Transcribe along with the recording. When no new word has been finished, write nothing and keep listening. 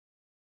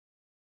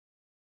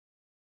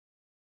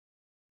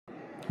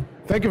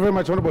Thank you very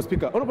much, Honorable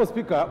Speaker. Honorable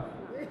Speaker,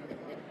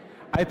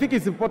 I think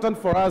it's important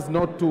for us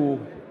not to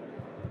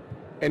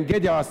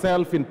engage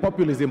ourselves in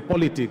populism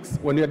politics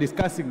when we are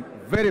discussing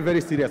very,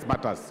 very serious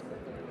matters.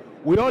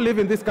 We all live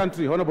in this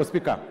country, Honorable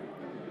Speaker.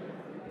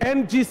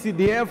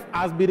 NGCDF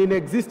has been in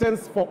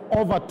existence for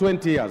over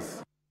 20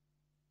 years.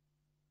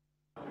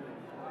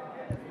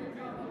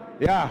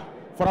 Yeah,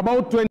 for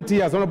about 20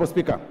 years, Honorable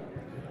Speaker.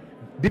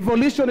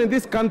 Devolution in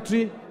this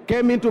country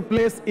came into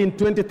place in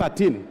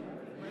 2013.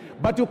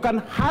 But you can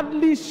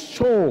hardly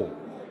show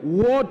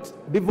what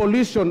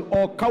devolution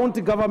or county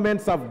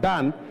governments have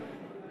done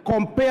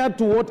compared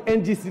to what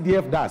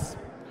NGCDF does.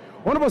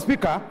 Honorable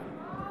Speaker,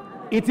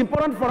 it's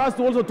important for us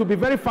to also to be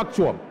very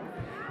factual.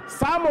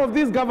 Some of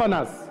these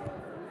governors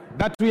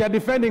that we are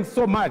defending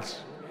so much,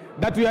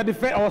 that we are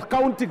or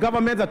county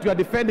governments that we are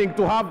defending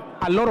to have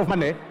a lot of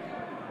money,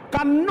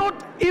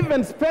 cannot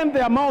even spend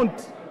the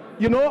amount,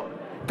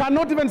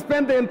 cannot even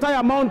spend the entire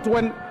amount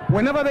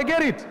whenever they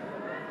get it.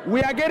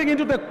 We are getting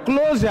into the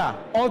closure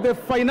of the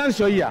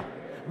financial year,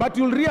 but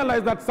you'll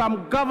realize that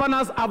some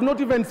governors have not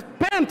even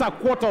spent a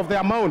quarter of the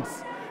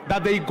amounts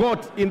that they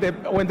got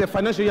when the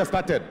financial year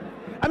started.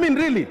 I mean,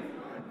 really,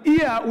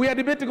 here we are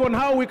debating on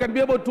how we can be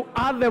able to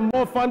add them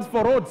more funds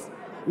for roads.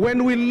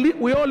 When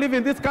we all live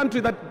in this country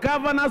that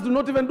governors do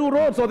not even do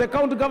roads, or the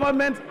county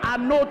governments are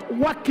not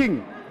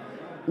working.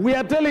 We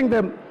are telling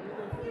them,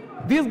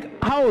 this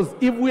House,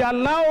 if we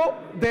allow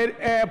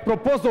the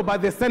proposal by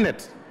the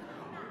Senate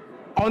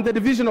on the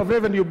division of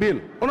revenue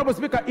bill, Honorable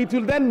Speaker, it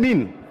will then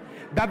mean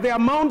that the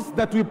amounts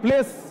that we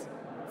place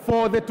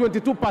for the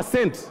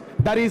 22%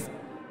 that is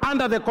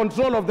under the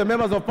control of the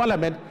members of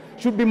parliament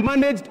should be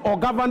managed or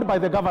governed by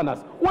the governors.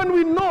 When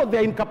we know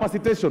their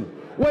incapacitation,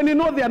 when we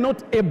know they are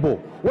not able,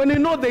 when we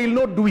know they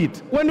will not do it,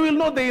 when we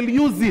know they will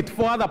use it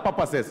for other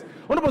purposes.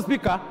 Honorable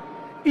Speaker,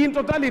 in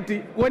totality,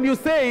 when you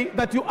say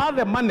that you have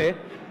the money,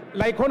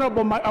 like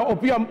Honorable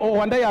Opium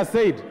Wandai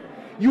said,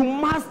 you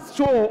must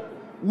show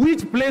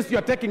which place you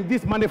are taking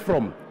this money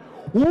from.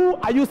 Who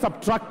are you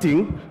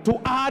subtracting to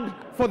add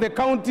for the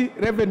county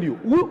revenue?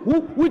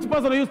 Which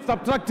person are you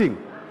subtracting?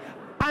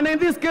 And in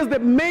this case, the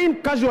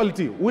main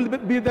casualty will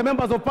be the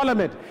members of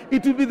parliament.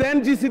 It will be the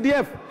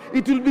NGCDF.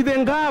 It will be the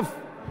NGAF.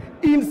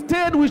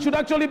 Instead, we should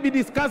actually be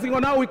discussing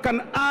on how we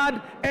can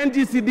add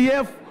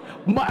NGCDF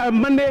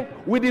money.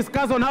 We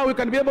discuss on how we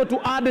can be able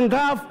to add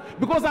NGAF,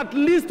 because at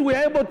least we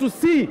are able to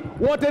see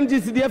what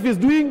NGCDF is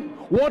doing,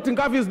 what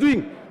NGAF is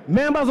doing.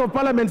 Members of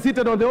parliament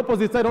seated on the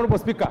opposite side, Honorable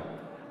Speaker,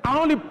 are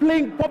only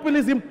playing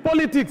populism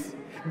politics.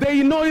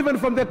 They know even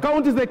from the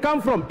counties they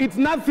come from, it's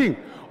nothing.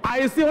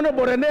 I see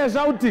Honorable Rene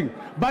shouting,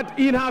 but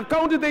in her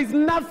county there is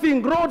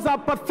nothing. Roads are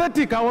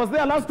pathetic. I was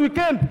there last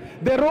weekend.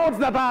 The roads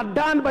that are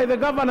done by the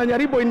governor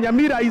Nyaribo in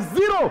Nyamira is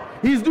zero.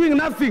 He's doing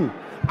nothing.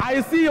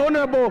 I see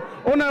Honorable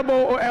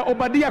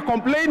Obadia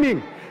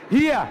complaining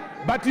here,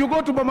 but you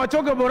go to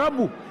Bomachoge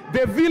Borabu,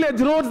 the village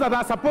roads that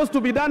are supposed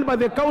to be done by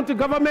the county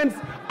governments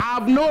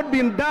have not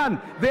been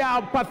done. They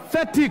are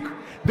pathetic.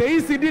 The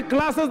ECD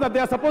classes that they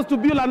are supposed to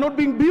build are not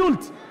being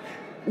built.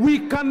 We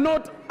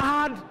cannot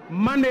add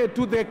money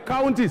to the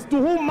counties. To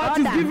whom much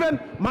is given,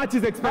 much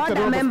is expected.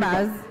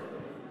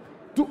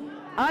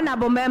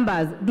 Honorable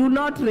members, do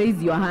not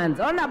raise your hands.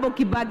 Honorable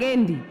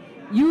Kibagendi,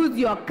 use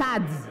your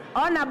cards.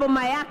 Honorable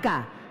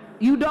Mayaka,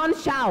 you don't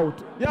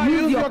shout. Yeah,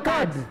 use your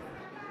cards.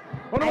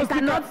 I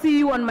cannot see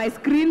you on my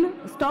screen.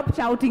 Stop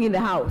shouting in the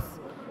House.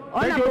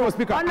 Thank you, Honorable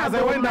Speaker. As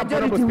I wind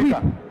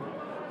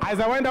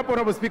up,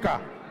 Honorable Speaker,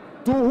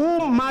 to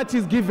whom much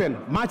is given,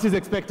 much is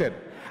expected.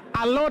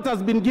 A lot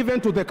has been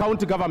given to the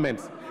county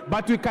governments,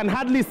 but we can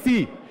hardly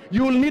see.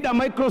 You will need a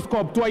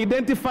microscope to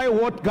identify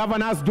what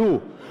governors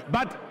do.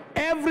 But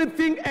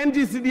everything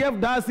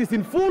NGCDF does is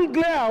in full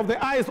glare of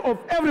the eyes of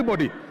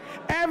everybody.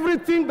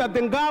 Everything that the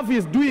NGAF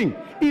is doing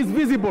is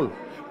visible.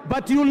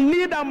 But you'll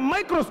need a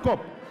microscope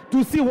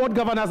to see what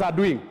governors are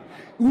doing.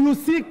 You will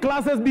see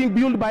classes being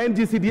built by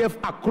NGCDF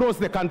across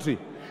the country.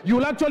 You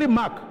will actually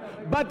mark.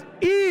 But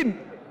in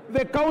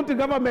the county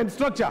government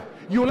structure,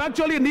 you will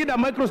actually need a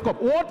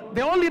microscope.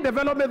 The only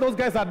development those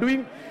guys are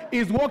doing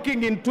is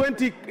walking in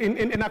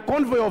a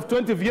convoy of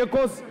 20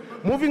 vehicles,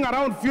 moving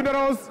around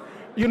funerals,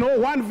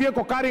 one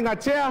vehicle carrying a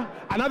chair,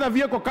 another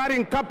vehicle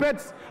carrying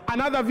carpets,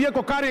 another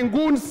vehicle carrying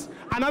goons,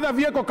 another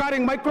vehicle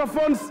carrying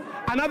microphones,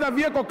 another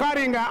vehicle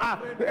carrying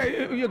a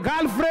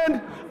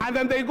girlfriend, and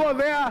then they go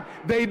there,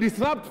 they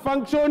disrupt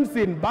functions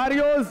in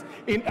barrios,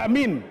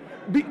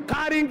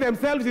 carrying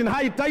themselves in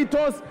high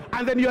titles,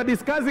 and then you are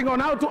discussing on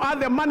how to add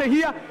the money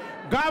here.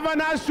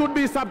 Governors should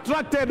be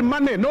subtracted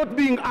money, not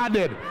being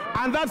added.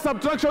 And that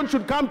subtraction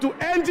should come to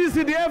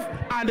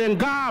NGCDF and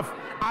NGAF.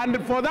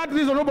 And for that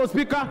reason, Honorable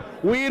Speaker,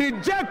 we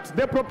reject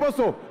the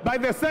proposal by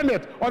the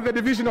Senate on the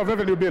division of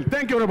revenue bill.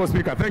 Thank you, Honorable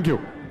Speaker. Thank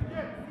you.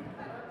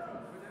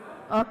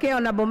 Okay,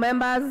 honorable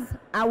members,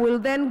 I will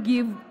then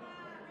give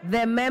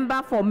the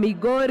member for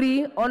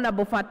Migori,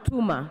 Honorable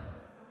Fatuma.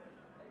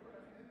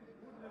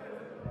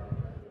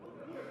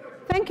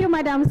 Thank you,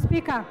 Madam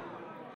Speaker.